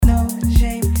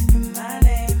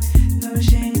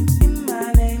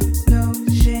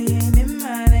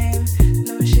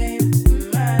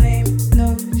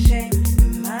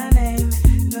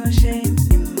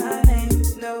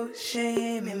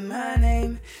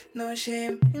No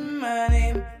shame in my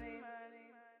name.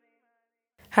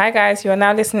 Hi guys, you are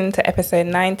now listening to episode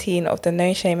 19 of the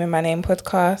No Shame in My Name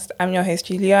podcast. I'm your host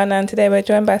Juliana and today we're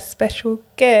joined by a special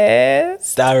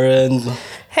guest. Darren.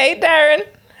 Hey Darren,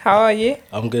 how are you?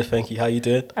 I'm good, thank you. How you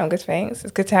doing? I'm good, thanks.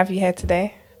 It's good to have you here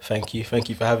today. Thank you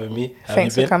for having me. How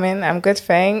Thanks have you for coming. I'm good,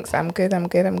 thanks. I'm good.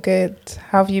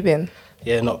 How have you been?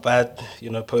 Yeah, not bad.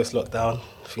 You know, post-lockdown,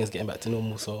 things getting back to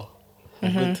normal, so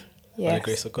I'm good. By the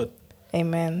grace of God.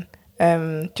 Amen. Do you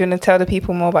want to tell the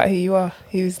people more about who you are?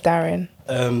 Who's Darren?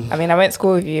 I mean, I went to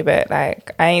school with you, but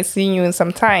like I ain't seen you in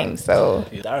some time, so.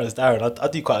 Yeah, Darren's Darren. I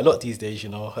do quite a lot these days, you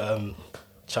know.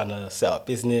 Trying to set up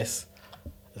business,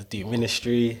 do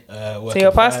ministry. So you're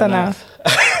a pastor now?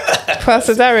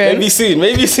 Pastor Darren?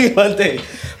 Maybe soon one day.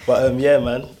 But yeah,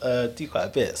 man, do quite a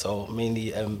bit. So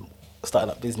mainly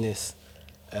starting up business,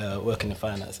 working in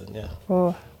finance, and yeah.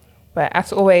 Oh, but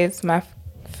as always, my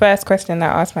first question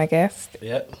that I ask my guest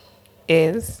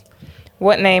is,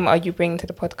 what name are you bringing to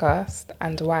the podcast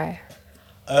and why?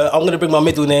 I'm going to bring my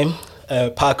middle name,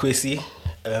 Parkwesi.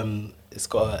 It's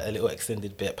got a little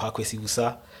extended bit, Parkwesi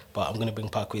Wusa, but I'm going to bring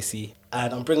Parkwesi.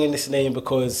 And I'm bringing this name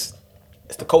because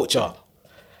it's the culture.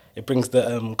 It brings the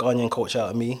Ghanaian culture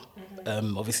out of me.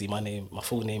 Obviously, my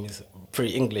full name is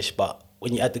pretty English, but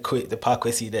when you add the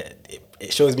Parkwesi,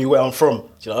 it shows me where I'm from. Do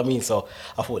you know what I mean? So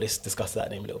I thought let's discuss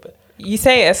that name a little bit. You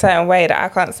say it a certain way that I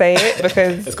can't say it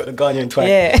because... It's got the Ghanaian twang.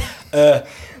 Yeah.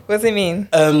 What does it mean?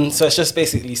 So it's just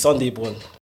basically Sunday born.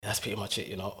 That's pretty much it,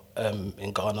 you know.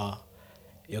 In Ghana,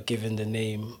 you're given the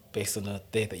name based on the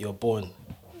day that you're born.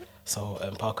 So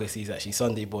Parkwesi is actually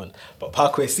Sunday born. But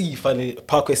Parkwesi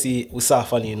Wusa,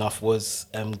 funny enough, was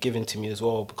given to me as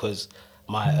well because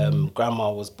my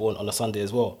grandma was born on a Sunday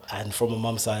as well. And from my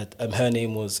mum's side, her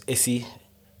name was Issy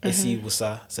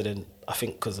Wusa. So then I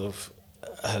think because of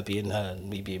her being her and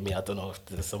me being me, I don't know if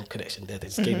there's some connection there. They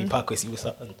just gave me Parkwesi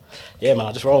Wusa. And yeah, man,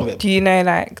 I just roll with it. Do you know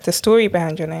like the story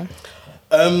behind your name?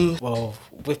 Well,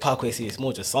 with Parkwesi, it's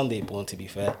more just Sunday born, to be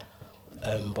fair.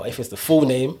 But if it's the full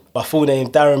name, my full name,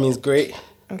 Darren, means great.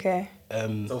 Okay.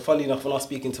 So funny enough, when I was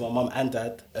speaking to my mum and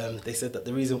dad, they said that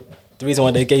the reason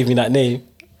why they gave me that name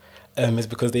is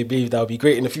because they believed I would be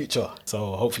great in the future.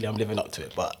 So hopefully I'm living up to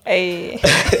it. But hey.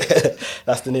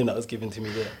 That's the name that was given to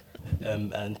me there.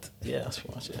 And yeah, that's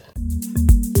pretty much it.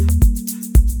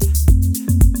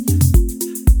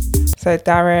 So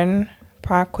Darren,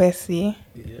 Parkwesi,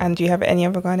 and do you have any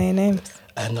other Ghanaian names?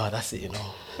 No, that's it, you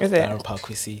know. Is it? Darren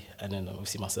Parkwesi, and then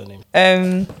obviously my surname.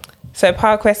 So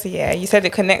Parkwesi, yeah, you said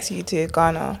it connects you to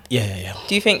Ghana. Yeah.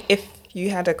 Do you think if you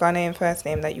had a Ghanaian first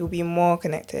name that you'll be more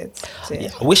connected to? Yeah,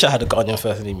 I wish I had a Ghanaian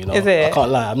first name, you know. Is it? I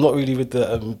can't lie, I'm not really with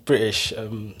the British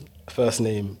first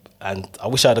name, and I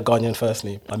wish I had a Ghanaian first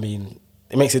name. I mean,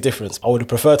 it makes a difference. I would have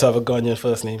preferred to have a Ghanaian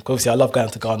first name, because obviously I love going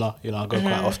to Ghana, you know, I go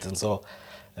quite often, so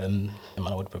I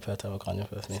would prefer to have a Ghanaian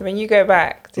first name. So when you go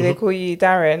back, do they call you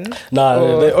Darren? Nah,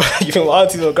 you think my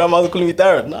aunties or grandmas are calling me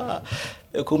Darren? Nah,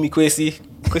 they'll call me Kwesi.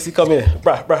 Kwesi, come here.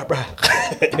 Brah.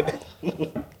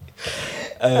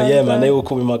 Yeah, man, they will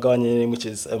call me my Ghanaian name, which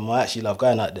is, I actually love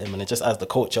going out there, man. It just adds the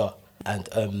culture. And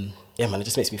yeah, man, it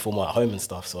just makes me feel more at home and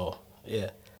stuff. So,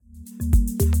 yeah.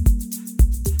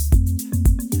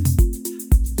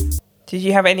 Did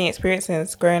you have any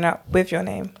experiences growing up with your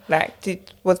name? Like,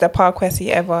 was the Parkwesi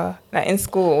ever, like in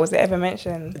school, was it ever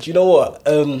mentioned? Do you know what?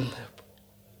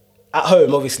 At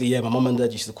home, obviously, yeah, my mum and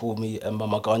dad used to call me by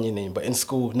my Ghanaian name, but in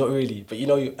school, not really. But you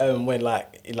know, when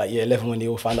in year 11, when they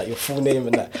all find out your full name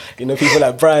and that, you know, people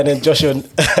like Brian and Joshua and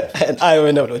I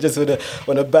just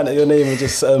want to banter your name and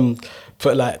just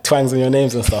put like twangs on your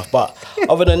names and stuff. But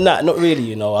other than that, not really,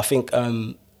 you know. I think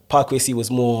Parkwesi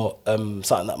was more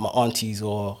something that my aunties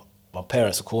or my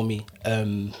parents would call me.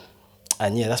 And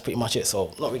yeah, that's pretty much it.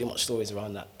 So not really much stories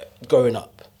around that growing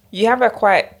up. You have a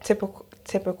quite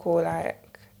typical like,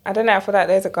 I don't know, I feel like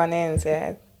there's a Ghanaians,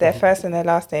 yeah. Their first and their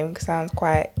last name sounds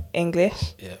quite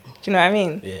English. Yeah. Do you know what I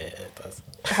mean? Yeah, it does.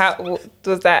 How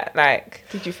was that like?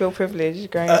 Did you feel privileged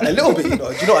growing up? A little bit, you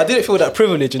know. Do you know, I didn't feel that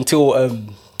privilege until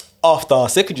after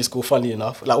secondary school, funny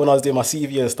enough. Like when I was doing my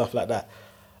CV and stuff like that.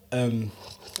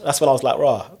 That's when I was like,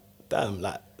 rah, damn,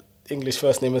 like English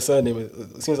first name and surname.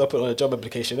 As soon as I put it on a job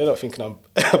application, they're not thinking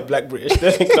I'm Black British.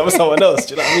 They're thinking I'm someone else.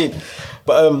 Do you know what I mean?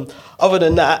 But other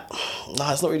than that,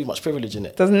 there's not really much privilege in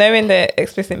it. Does knowing the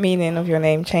explicit meaning of your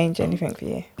name change anything for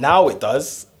you? Now it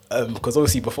does. Because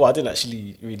obviously before I didn't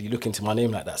actually really look into my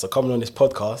name like that. So coming on this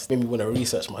podcast made me want to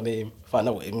research my name, find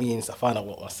out what it means. I find out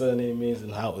what my surname is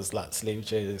and how it was like slave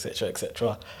trade,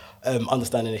 etc.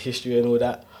 Understanding the history and all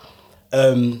that.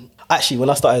 Actually, when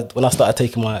I started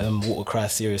taking my water cry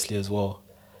seriously as well,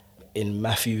 in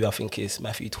Matthew, I think it's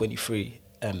Matthew 23,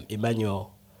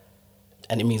 Emmanuel,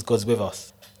 and it means God's with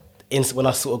us. When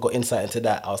I sort of got insight into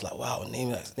that, I was like, wow,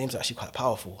 names are actually quite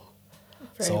powerful.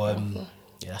 Very So powerful.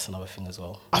 yeah, that's another thing as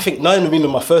well. I think not only meaning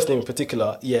my first name in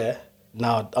particular, yeah,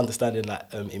 now understanding that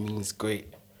it means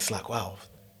great. It's like, wow,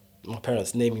 my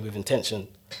parents named me with intention,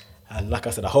 and like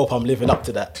I said, I hope I'm living up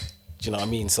to that. Do you know what I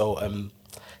mean? So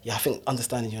yeah, I think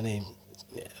understanding your name,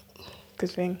 yeah,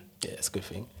 Good thing. yeah, it's a good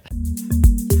thing.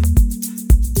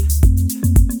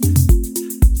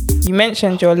 You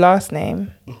mentioned your last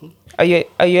name. Mm-hmm. Are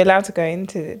you allowed to go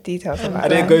into the details of that? I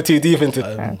didn't go too deep into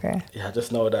it. Okay. Yeah, I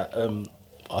just know that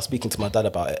I was speaking to my dad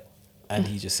about it, and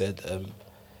he just said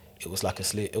it was like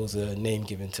it was a name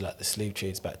given to like the slave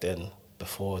trades back then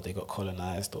before they got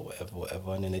colonized or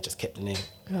whatever, and then they just kept the name.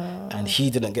 Oh. And he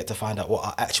didn't get to find out what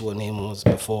our actual name was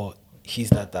before his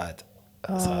dad died.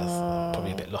 So I was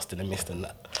probably a bit lost in the mist in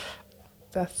that.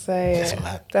 That's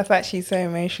mad. That's actually so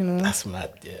emotional. That's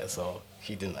mad, yeah. So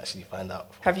he didn't actually find out.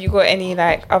 Have you got any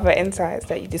like other insights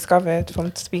that you discovered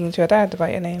from speaking to your dad about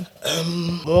your name?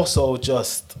 More so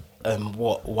just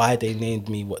why they named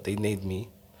me what they named me.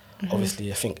 Mm-hmm.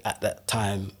 Obviously, I think at that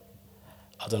time,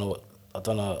 I don't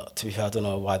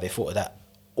know why they thought of that.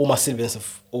 All my siblings,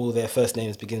 all their first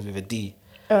names begins with a D.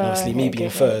 And obviously, me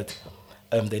being third,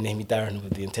 they named me Darren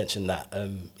with the intention that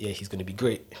he's going to be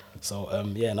great. So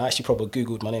and I actually probably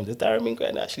Googled my name. Does Darren mean great?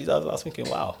 And actually, I was thinking,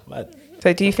 wow, mad.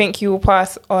 So do you think you will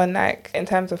pass on, like, in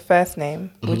terms of first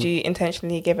name, would you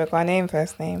intentionally give a Ghanaian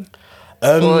first name?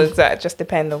 Or does that just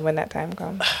depend on when that time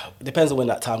comes? It depends on when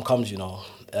that time comes, you know.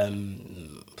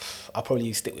 I'll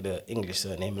probably stick with the English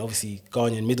surname, and obviously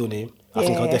Ghanaian middle name. I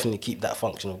think I'll definitely keep that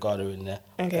function of Ghana in there.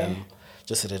 Okay.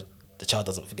 Just so that the child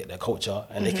doesn't forget their culture,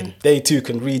 and they too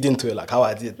can read into it like how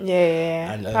I did.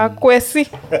 Yeah. And,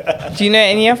 do you know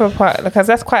any other part? Because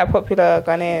that's quite a popular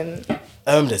Ghanaian.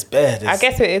 There's Bear. I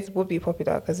guess would be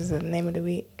popular because it's the name of the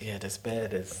week. Yeah, there's Bear.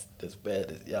 There's Bear.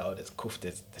 There's Kuf.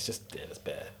 There's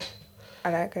Bear. I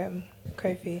like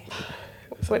Kofi.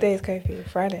 What day is Kofi?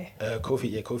 Friday.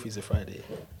 Kofi's a Friday.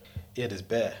 Yeah, there's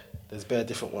Bear. There's Bear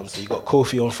different ones. So you got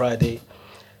Kofi on Friday.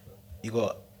 You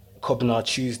got Kobna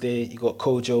Tuesday. You got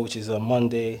Kojo, which is a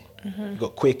Monday. You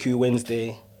got Kweku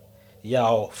Wednesday.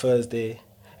 Yao Thursday.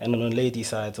 And then on lady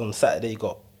sides on Saturday you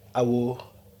got Awo.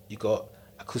 You got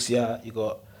Akusia.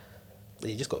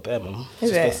 You just got Bear, man.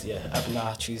 Is it? Yeah,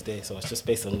 Abna Tuesday. So it's just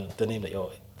based on the name that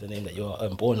you're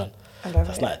born on.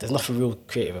 There's nothing real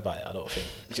creative about it, I don't think.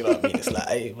 Do you know what I mean? It's like,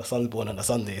 hey, my son's born on a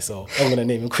Sunday, so I'm gonna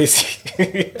name him Kwesi.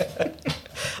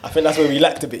 I think that's where we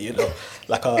lacked a bit, you know.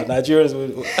 Like our Nigerians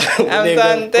would I'm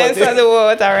done. Don't start the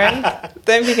war, Darren.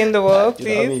 Don't begin the war, please.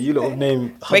 You know what I mean? You little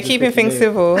name. We're keeping things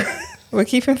civil. We're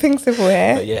keeping things civil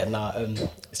here. But yeah,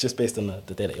 it's just based on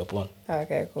the day that you're born.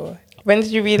 Okay, cool. When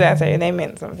did you realise that your name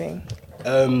meant something?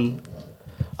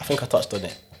 I think I touched on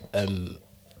it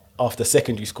after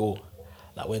secondary school,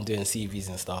 like when doing CVs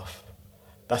and stuff.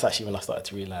 That's actually when I started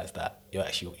to realise that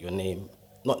your name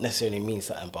not necessarily means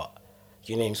something, but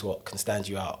your name's what can stand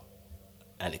you out,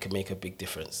 and it can make a big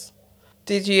difference.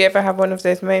 Did you ever have one of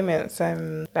those moments,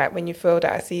 like when you filled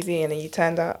out a CV and then you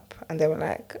turned up and they were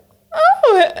like,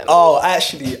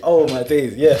 oh my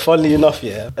days, yeah. Funnily enough,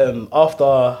 yeah.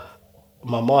 After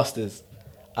my masters,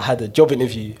 I had a job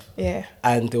interview. Yeah.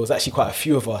 And there was actually quite a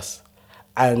few of us.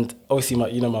 And obviously,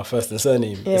 my first and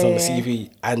surname is on the CV.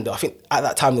 And I think at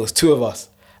that time there was two of us,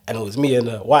 and it was me and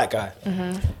a white guy.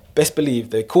 Best believe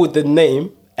they called the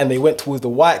name and they went towards the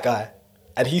white guy,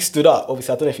 and he stood up.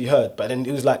 Obviously, I don't know if you heard, but then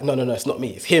it was like, no, it's not me,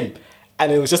 it's him.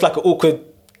 And it was just like an awkward,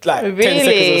 like 10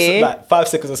 seconds, like 5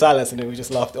 seconds of silence, and then we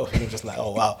just laughed it off, and it was just like,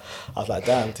 oh wow. I was like,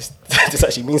 damn, this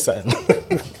actually means something.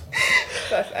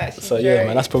 That's actually so yeah,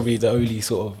 man, that's probably the only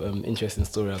sort of interesting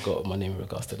story I got of my name in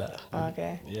regards to that.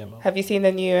 Okay. Yeah, man. Have you seen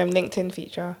the new LinkedIn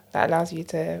feature that allows you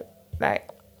to like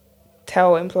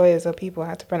tell employers or people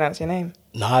how to pronounce your name?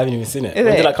 No, I haven't even seen it.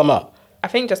 When did that come out? I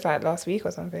think just like last week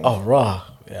or something. Oh, rah.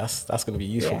 Yeah, that's going to be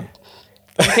useful.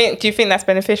 Yeah. Do you think that's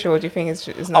beneficial, or do you think it's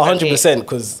not? 100%,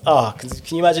 because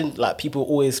can you imagine like people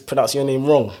always pronounce your name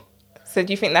wrong? So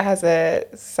do you think that has a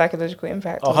psychological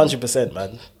impact? 100%,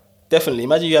 man. Definitely.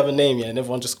 Imagine you have a name, and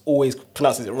everyone just always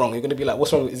pronounces it wrong. You're going to be like,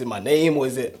 what's wrong? Is it my name, or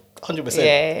is it 100%?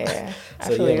 Yeah.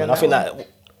 So yeah, man, I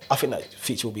think that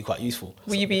feature will be quite useful.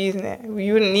 Will you be using it?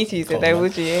 You wouldn't need to use it though,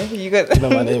 would you? You got you know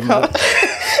my name, man.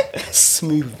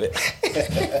 Smooth with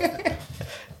it.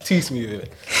 Too smooth with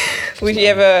it. Would you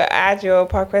ever add your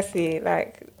Parkwesi?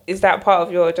 Like, is that part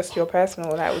of your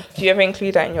personal? Like, do you ever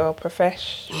include that in your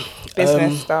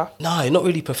business stuff? No, not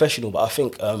really professional, but I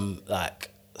think like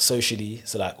socially.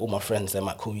 So like all my friends, they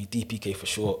might call me DPK for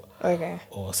short. Okay.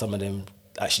 Or some of them,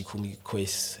 actually call me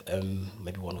Quace,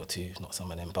 maybe one or two, not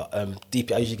some of them. But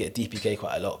DP, I usually get DPK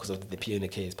quite a lot because of the P and the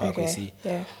K is Parkway C.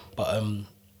 Yeah. But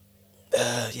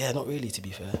yeah, not really, to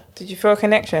be fair. Did you feel a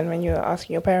connection when you were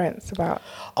asking your parents about?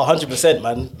 100%,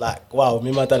 man. Like, wow, me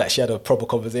and my dad actually had a proper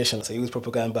conversation. So he was proper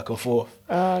going back and forth.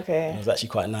 Oh, okay. And it was actually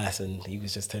quite nice, and he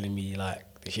was just telling me like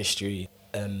the history.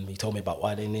 He told me about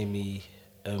why they named me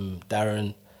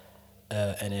Darren.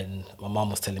 And then my mum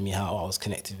was telling me how I was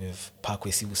connected with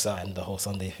Parkway Sibusa and the whole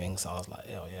Sunday thing. So I was like,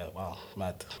 oh yeah, wow,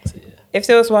 mad. So, yeah. If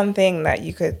there was one thing that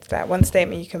you could, that one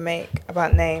statement you can make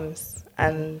about names,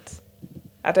 and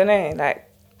I don't know, like,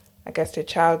 I guess the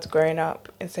child growing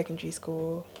up in secondary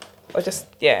school, or just,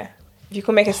 yeah, if you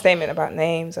could make a statement about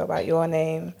names or about your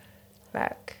name,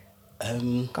 like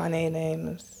Ghanaian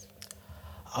names.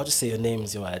 I'll just say your name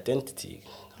is your identity,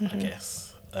 I guess.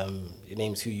 Your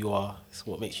name's who you are. It's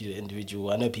what makes you the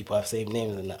individual. I know people have same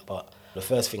names and that, but the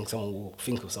first thing someone will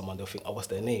think of someone, they'll think, oh, what's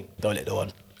their name? Don't let the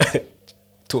one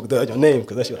talk dirt on your name,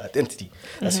 because that's your identity.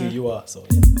 That's who you are. So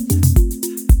yeah.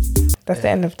 That's the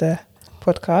end of the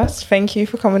podcast. Thank you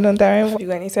for coming on, Darren. Have you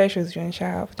got any socials you want to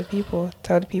shout out for the people?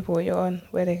 Tell the people what you're on,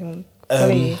 where they can follow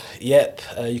you. Yep,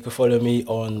 you can follow me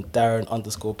on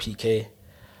Darren_PK.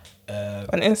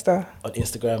 On Insta? On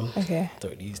Instagram. Okay.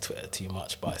 Don't really use Twitter too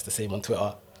much, but it's the same on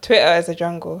Twitter. Twitter is a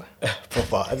jungle.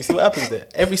 Proper. Have you seen what happens there?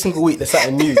 Every single week there's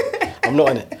something new. I'm not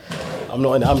on it.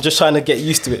 I'm just trying to get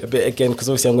used to it a bit again, because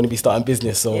obviously I'm going to be starting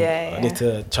business, so I need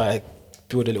to try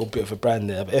build a little bit of a brand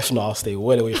there. But if not, I'll stay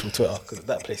well away from Twitter, because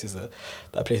that place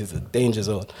is a danger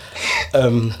zone.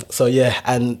 So yeah,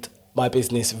 and my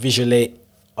business Visualate_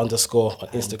 on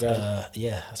Instagram.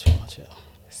 Yeah, that's pretty much it.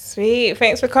 Sweet.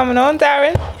 Thanks for coming on,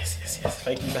 Darren. Yes.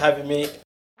 Thank you for having me.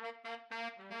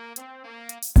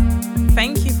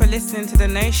 Thank you for listening to the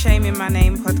No Shame in My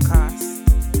Name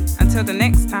podcast. Until the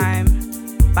next time,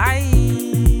 bye.